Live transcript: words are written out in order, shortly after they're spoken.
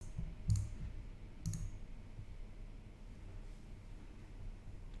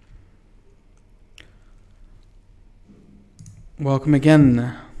Welcome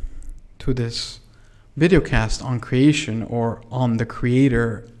again to this videocast on creation, or on the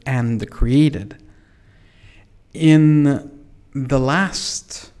Creator and the created. In the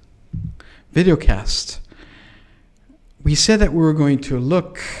last videocast, we said that we were going to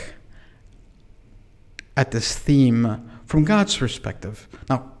look at this theme from God's perspective.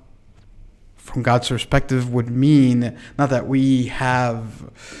 Now, from God's perspective would mean not that we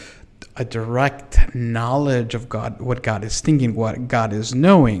have a direct knowledge of God, what God is thinking, what God is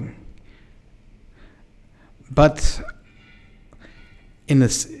knowing, but in a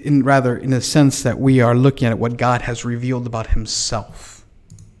sense that we are looking at what God has revealed about Himself.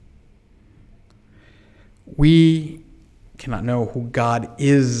 We cannot know who God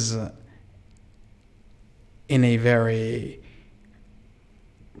is in a very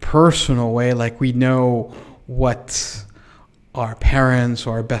personal way, like we know what our parents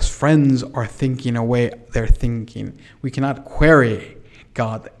or our best friends are thinking, a way they're thinking. We cannot query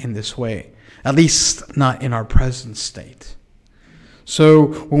God in this way, at least not in our present state. So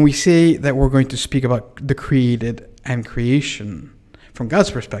when we say that we're going to speak about the created and creation from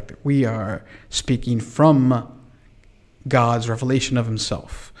God's perspective, we are speaking from God's revelation of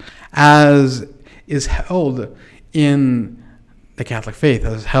Himself, as is held in the Catholic faith,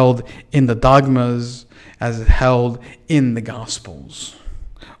 as held in the dogmas, as is held in the Gospels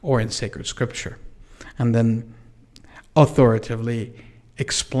or in sacred scripture, and then authoritatively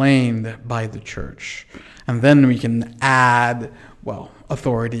explained by the Church. And then we can add,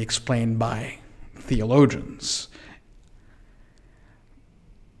 authority explained by theologians.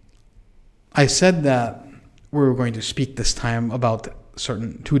 I said that we were going to speak this time about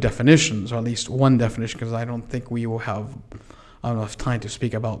two definitions, or at least one definition, because I don't think we will have enough time to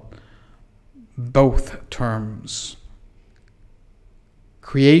speak about both terms,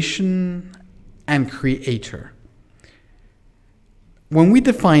 creation and creator. When we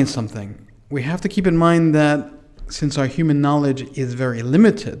define something, we have to keep in mind that since our human knowledge is very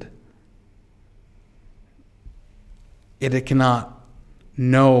limited, it cannot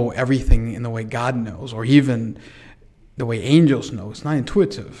know everything in the way God knows, or even the way angels know. It's not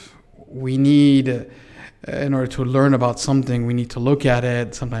intuitive. We need, in order to learn about something, we need to look at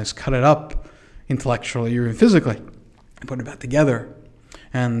it, sometimes cut it up intellectually or even physically, and put it back together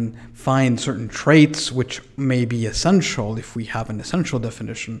and find certain traits which may be essential if we have an essential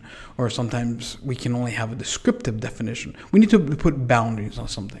definition, or sometimes we can only have a descriptive definition. We need to put boundaries on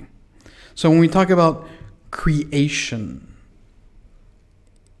something. So when we talk about creation,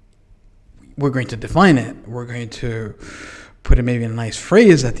 we're going to define it. We're going to put it maybe in a nice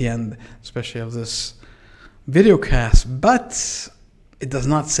phrase at the end, especially of this videocast, but it does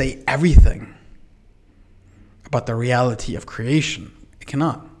not say everything about the reality of creation. It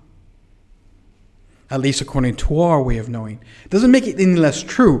cannot. At least according to our way of knowing. It doesn't make it any less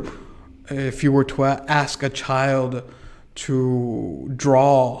true. If you were to ask a child to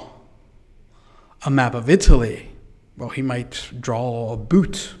draw a map of Italy, he might draw a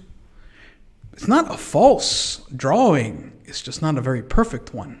boot. It's not a false drawing. It's just not a very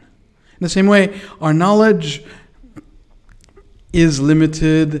perfect one. In the same way, our knowledge is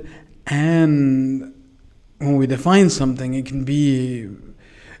limited, and when we define something, it can be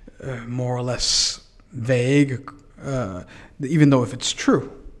more or less vague, even though if it's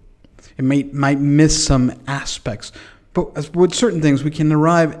true. It might miss some aspects. But with certain things, we can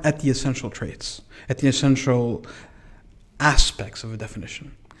arrive at the essential traits, at the essential aspects of a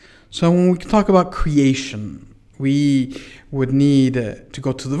definition. So when we talk about creation, we would need to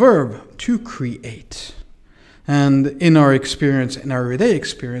go to the verb, to create. And in our experience, in our everyday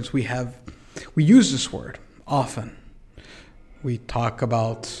experience, we use this word often. We talk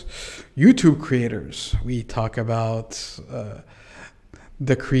about YouTube creators. We talk about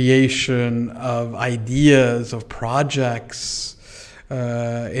the creation of ideas, of projects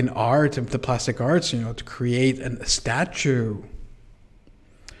in art, in the plastic arts, to create a statue,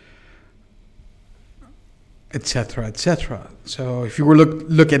 etc., etc. So if you were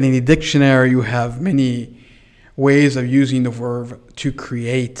look at any dictionary, you have many ways of using the verb to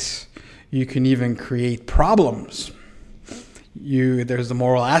create. You can even create problems. There's the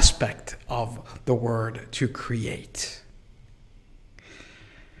moral aspect of the word to create.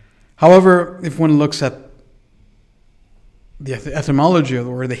 However, if one looks at the etymology of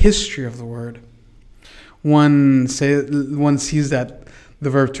the word, the history of the word, one sees that the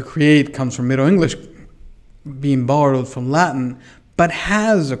verb to create comes from Middle English, being borrowed from Latin, but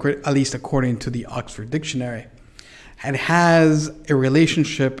has, at least according to the Oxford Dictionary, it has a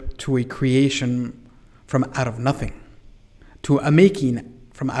relationship to a creation from out of nothing, to a making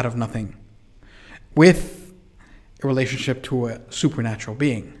from out of nothing, with a relationship to a supernatural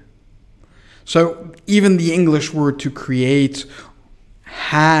being. So even the English word to create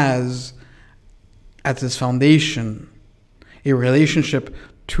has at its foundation a relationship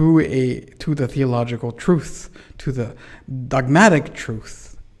to the theological truth, to the dogmatic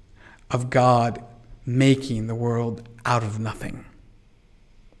truth of God making the world out of nothing.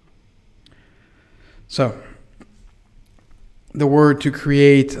 So, the word to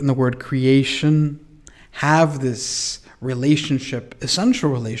create and the word creation have this relationship,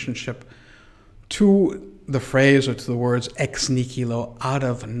 essential relationship, to the phrase or to the words ex nihilo, out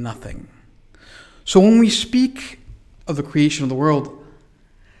of nothing. So when we speak of the creation of the world,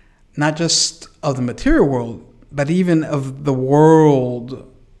 not just of the material world, but even of the world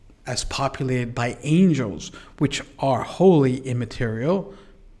as populated by angels, which are wholly immaterial,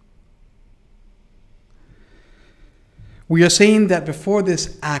 we are saying that before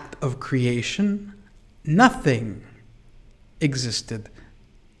this act of creation, nothing existed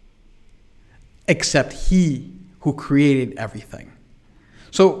except He who created everything.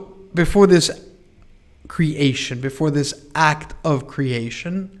 So before this creation, before this act of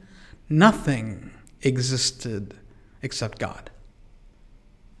creation, nothing existed except God.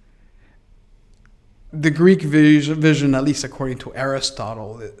 The Greek vision, at least according to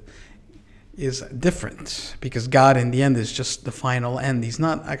Aristotle, is different, because God in the end is just the final end. He's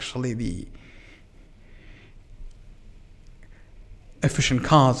not actually the efficient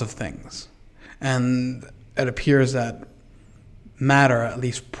cause of things. And it appears that matter, at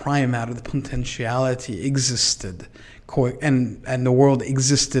least prime matter, the potentiality existed, and the world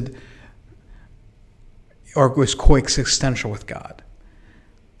existed or was coexistential with God.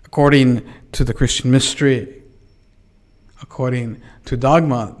 According to the Christian mystery, according to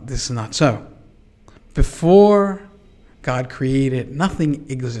dogma, this is not so. Before God created, nothing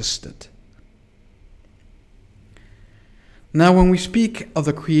existed. Now, when we speak of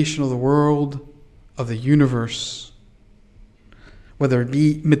the creation of the world, of the universe, whether it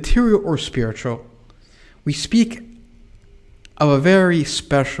be material or spiritual, we speak of a very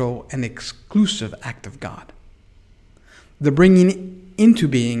special and exclusive act of God. The bringing into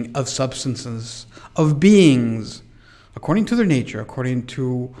being of substances, of beings, according to their nature, according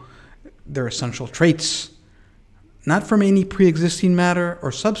to their essential traits, not from any pre-existing matter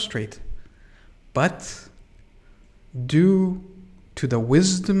or substrate, but due to the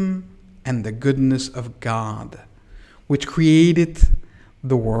wisdom and the goodness of God, which created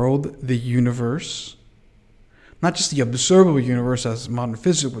the world, the universe, not just the observable universe as modern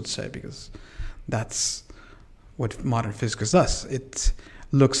physics would say, because that's what modern physics does. It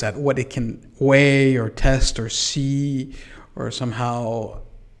looks at what it can weigh or test or see or somehow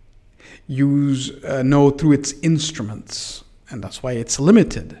know through its instruments, and that's why it's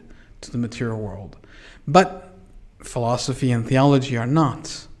limited to the material world. But philosophy and theology are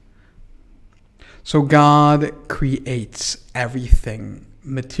not. So God creates everything,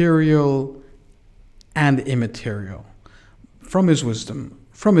 material and immaterial, from His wisdom,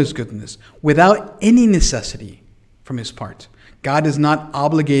 from His goodness, without any necessity from His part. God is not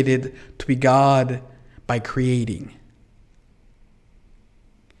obligated to be God by creating.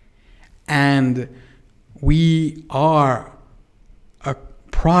 And we are a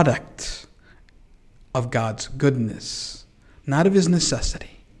product of God's goodness, not of His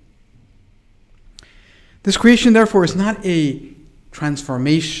necessity. This creation, therefore, is not a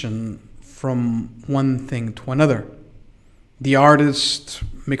transformation from one thing to another. The artist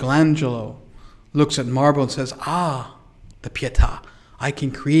Michelangelo looks at marble and says, the Pietà, I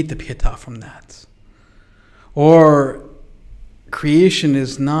can create the Pietà from that. Or creation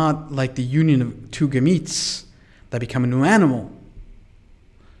is not like the union of two gametes that become a new animal.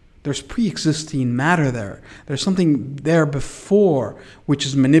 There's pre-existing matter there. There's something there before, which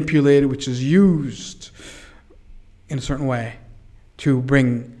is manipulated, which is used in a certain way to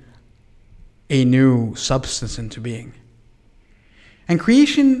bring a new substance into being. And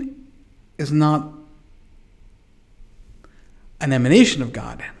creation is not an emanation of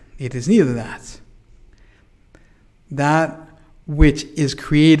God. It is neither that. That which is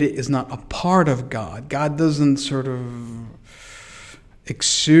created is not a part of God. God doesn't sort of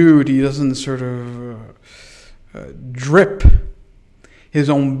exude, He doesn't sort of drip His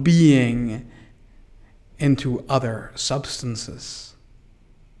own being into other substances.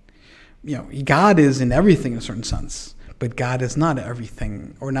 God is in everything in a certain sense, but God is not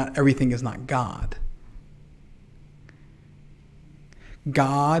everything, or not everything is not God.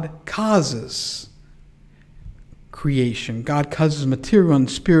 God causes creation. God causes material and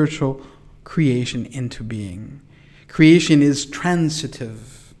spiritual creation into being. Creation is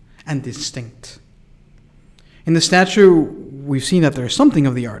transitive and distinct. In the statue, we've seen that there's something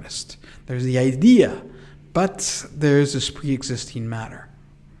of the artist. There's the idea, but there's this pre-existing matter.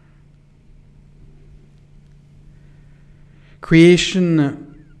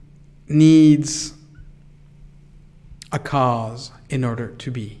 Creation needs a cause in order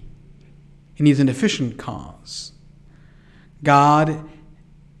to be. It needs an efficient cause. God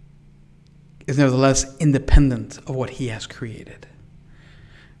is nevertheless independent of what he has created.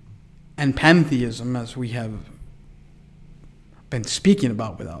 And pantheism, as we have been speaking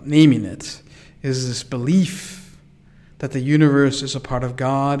about without naming it, is this belief that the universe is a part of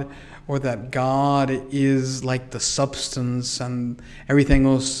God, or that God is like the substance and everything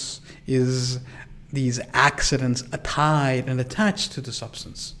else is these accidents tied and attached to the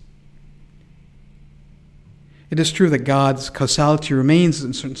substance. It is true that God's causality remains,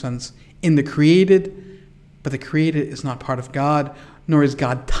 in a certain sense, in the created, but the created is not part of God, nor is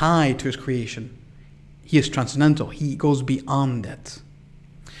God tied to his creation. He is transcendental. He goes beyond it.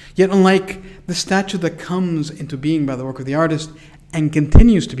 Yet unlike the statue that comes into being by the work of the artist and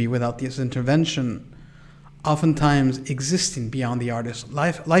continues to be without this intervention, oftentimes existing beyond the artist's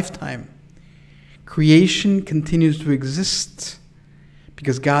lifetime, creation continues to exist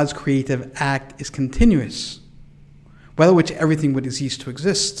because God's creative act is continuous, without which everything would cease to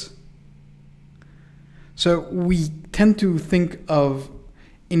exist. So we tend to think of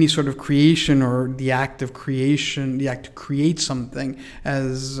any sort of creation or the act of creation, the act to create something,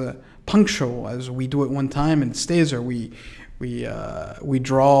 as punctual, as we do it one time and it stays there. We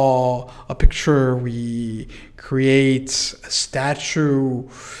draw a picture, we create a statue,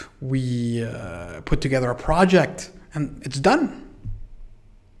 we put together a project, and it's done.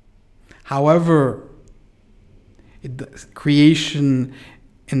 However, creation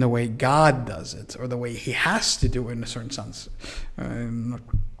in the way God does it, or the way he has to do it in a certain sense.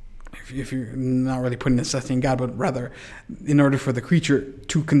 If you're not really putting necessity in God, but rather in order for the creature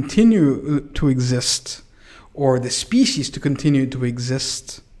to continue to exist, or the species to continue to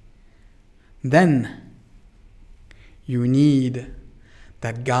exist, then you need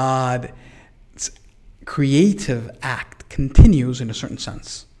that God's creative act continues in a certain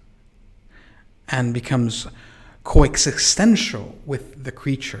sense and becomes coexistential with the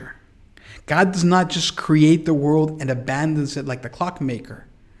creature. God does not just create the world and abandons it like the clockmaker.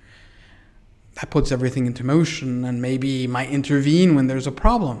 That puts everything into motion and maybe might intervene when there's a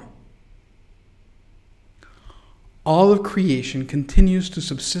problem. All of creation continues to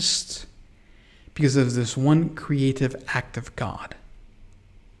subsist because of this one creative act of God.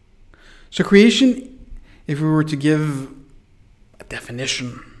 So creation, if we were to give a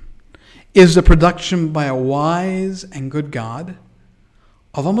definition, is the production by a wise and good God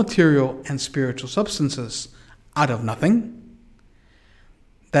of all material and spiritual substances out of nothing,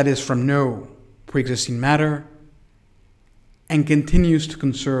 that is from no pre-existing matter, and continues to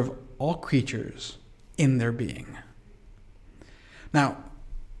conserve all creatures in their being. Now,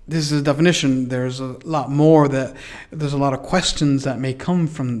 this is a definition. There's a lot more there's a lot of questions that may come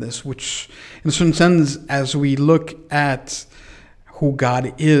from this, which in a certain sense, as we look at who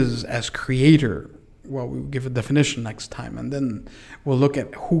God is as creator, well, we'll give a definition next time, and then we'll look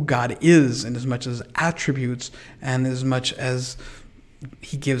at who God is in as much as attributes and as much as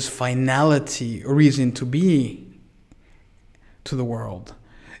he gives finality or reason to be to the world.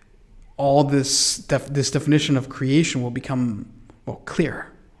 All this definition of creation will become,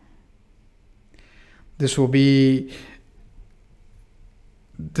 clear. This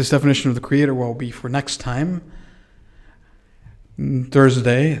definition of the creator will be for next time,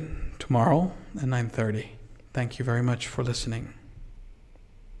 Thursday, tomorrow at 9:30. Thank you very much for listening.